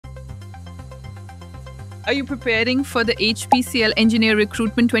Are you preparing for the HPCL Engineer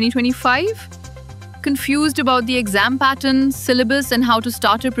Recruitment 2025? Confused about the exam pattern, syllabus, and how to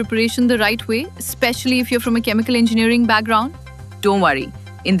start your preparation the right way, especially if you're from a chemical engineering background? Don't worry.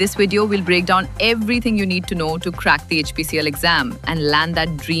 In this video, we'll break down everything you need to know to crack the HPCL exam and land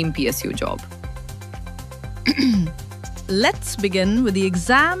that dream PSU job. Let's begin with the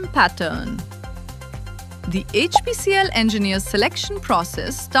exam pattern. The HPCL Engineer selection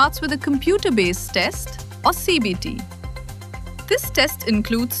process starts with a computer-based test or CBT. This test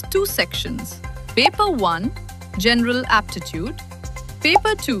includes two sections: Paper 1, General Aptitude,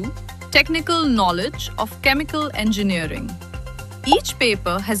 Paper 2, Technical Knowledge of Chemical Engineering. Each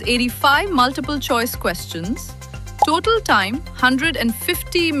paper has 85 multiple choice questions, total time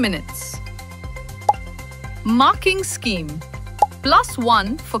 150 minutes. Marking scheme: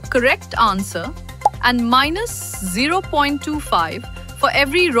 +1 for correct answer and -0.25 for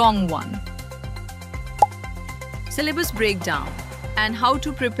every wrong one. Syllabus breakdown and how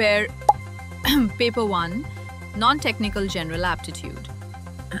to prepare Paper 1, Non-Technical General Aptitude.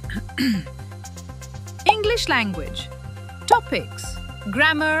 English language. Topics: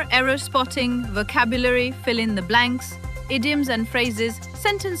 grammar, error spotting, vocabulary, fill in the blanks, idioms and phrases,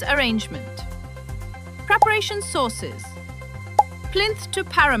 sentence arrangement. Preparation sources: Plinth to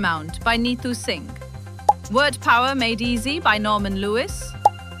Paramount by 𝗍𝗍𝗳𝗂𝗧𝗂𝗧, Word Power Made Easy by Norman Lewis,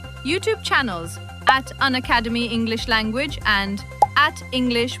 YouTube channels @Unacademy English Language and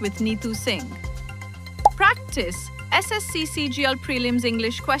 @English with 𝗍𝗍𝗳𝗂𝗧𝗧. Practice SSC CGL Prelims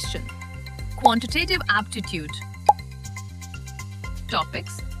English question. Quantitative aptitude.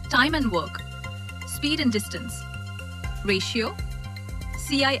 Topics: time and work, speed and distance, ratio,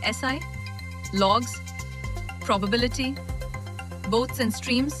 CI/SI, logs, probability, boats and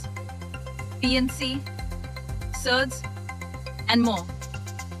streams, PNC, surds, and more.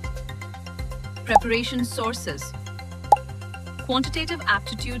 Preparation sources: Quantitative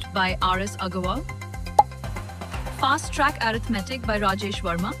Aptitude by R.S. Agarwal, Fast Track Arithmetic by Rajesh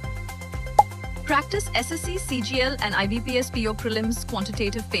Verma, Practice SSC CGL and IBPS PO Prelims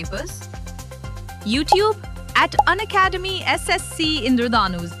Quantitative Papers, YouTube @Unacademy SSC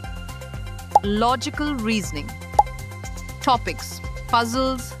Indradhanu's. Logical reasoning. Topics: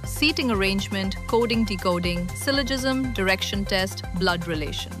 puzzles, seating arrangement, coding decoding, syllogism, direction test, blood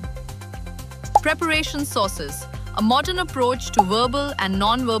relation. Preparation sources: A Modern Approach to Verbal and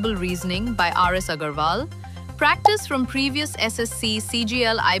Non-Verbal Reasoning by R.S. Agarwal, practice from previous SSC,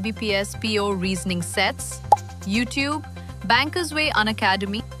 CGL, IBPS, PO reasoning sets, YouTube, Banker's Way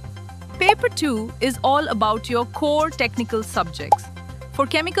Unacademy. Paper 2 is all about your core technical subjects. For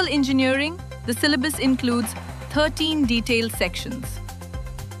chemical engineering, the syllabus includes 13 detailed sections.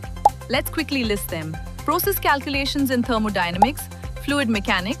 Let's quickly list them: process calculations in thermodynamics, fluid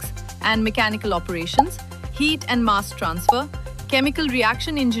mechanics and mechanical operations, heat and mass transfer, chemical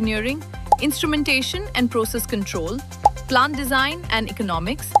reaction engineering, instrumentation and process control, plant design and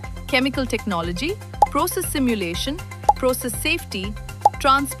economics, chemical technology, process simulation, process safety,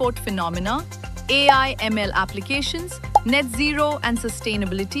 transport phenomena, AI/ML applications, net zero and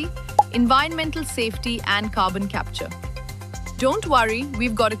sustainability, environmental safety and carbon capture. Don't worry,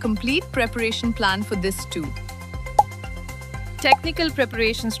 we've got a complete preparation plan for this too. Technical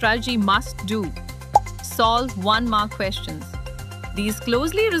preparation strategy must-do: solve 1-mark questions. These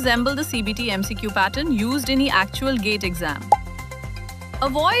closely resemble the CBT MCQ pattern used in the actual GATE exam.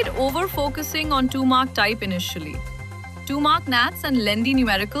 Avoid over-focusing on 2-mark type initially. 2-mark NATs and lengthy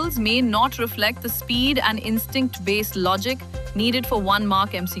numericals may not reflect the speed and instinct-based logic needed for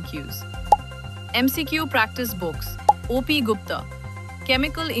 1-mark MCQs. MCQ practice books: O.P. Gupta,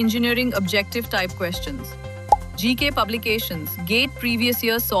 Chemical Engineering Objective Type Questions, GK Publications, GATE Previous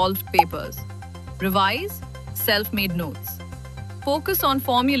Year Solved Papers. Revise, self-made notes. Focus on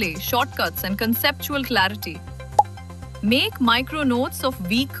formulae, shortcuts, and conceptual clarity. Make micro notes of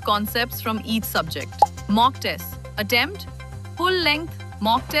weak concepts from each subject. Mock tests: attempt full-length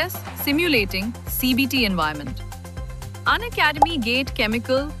mock tests simulating CBT environment. Unacademy GATE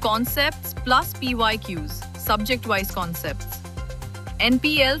Chemical Concepts plus PYQs, subject-wise concepts.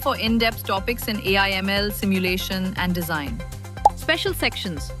 NPL for in-depth topics in AI/ML, simulation, and design. Special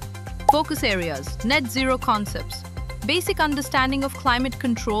sections: focus areas, net zero concepts, basic understanding of climate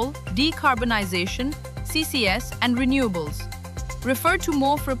control, decarbonization, CCS, and renewables. Refer to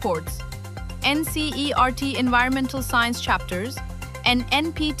MOF reports, NCERT Environmental Science chapters, and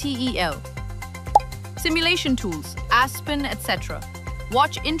NPTEL. Simulation tools, Aspen, etc.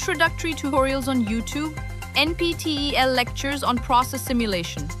 Watch introductory tutorials on YouTube, NPTEL lectures on process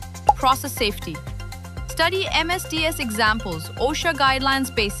simulation, process safety. Study MSDS examples, OSHA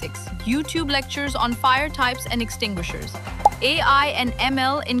guidelines basics, YouTube lectures on fire types and extinguishers, AI and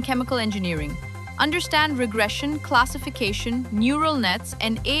ML in chemical engineering. Understand regression, classification, neural nets,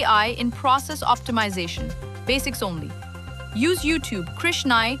 and AI in process optimization. Basics only. Use YouTube, Krish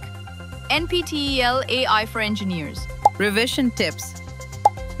Naik, NPTEL AI for Engineers. Revision tips.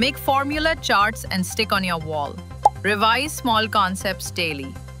 Make formula charts and stick on your wall. Revise small concepts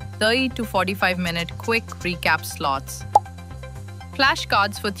daily. 30 to 45-minute quick recap slots.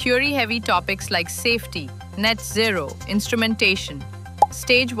 Flashcards for theory-heavy topics like safety, net zero, instrumentation.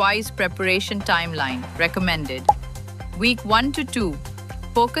 Stage-wise preparation timeline recommended. Week 1 to 2.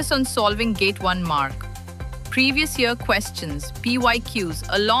 Focus on solving Gate 1 mark. Previous year questions, PYQs,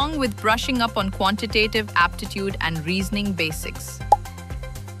 along with brushing up on quantitative aptitude and reasoning basics.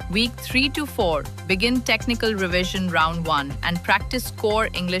 Week 3 to 4. Begin technical revision round 1 and practice core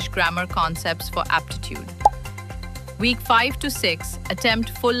English grammar concepts for aptitude. Week 5 to 6, attempt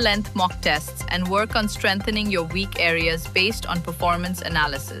full-length mock tests and work on strengthening your weak areas based on performance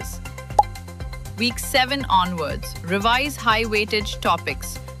analysis. Week 7 onwards, revise high-weightage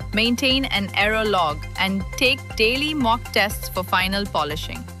topics, maintain an error log, and take daily mock tests for final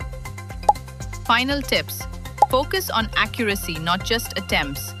polishing. Final tips. Focus on accuracy, not just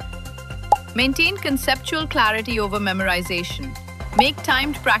attempts. Maintain conceptual clarity over memorization. Make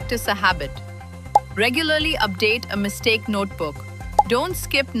timed practice a habit. Regularly update a mistake notebook. Don't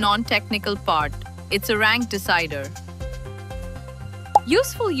skip non-technical part. It's a rank decider.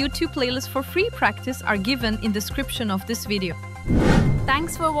 Useful YouTube playlists for free practice are given in the description of this video.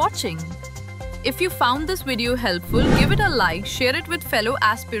 Thanks for watching. If you found this video helpful, give it a like, share it with fellow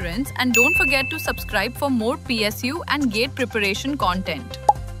aspirants, and don't forget to subscribe for more PSU and GATE preparation content.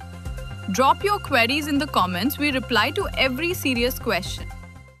 Drop your queries in the comments. We reply to every serious question.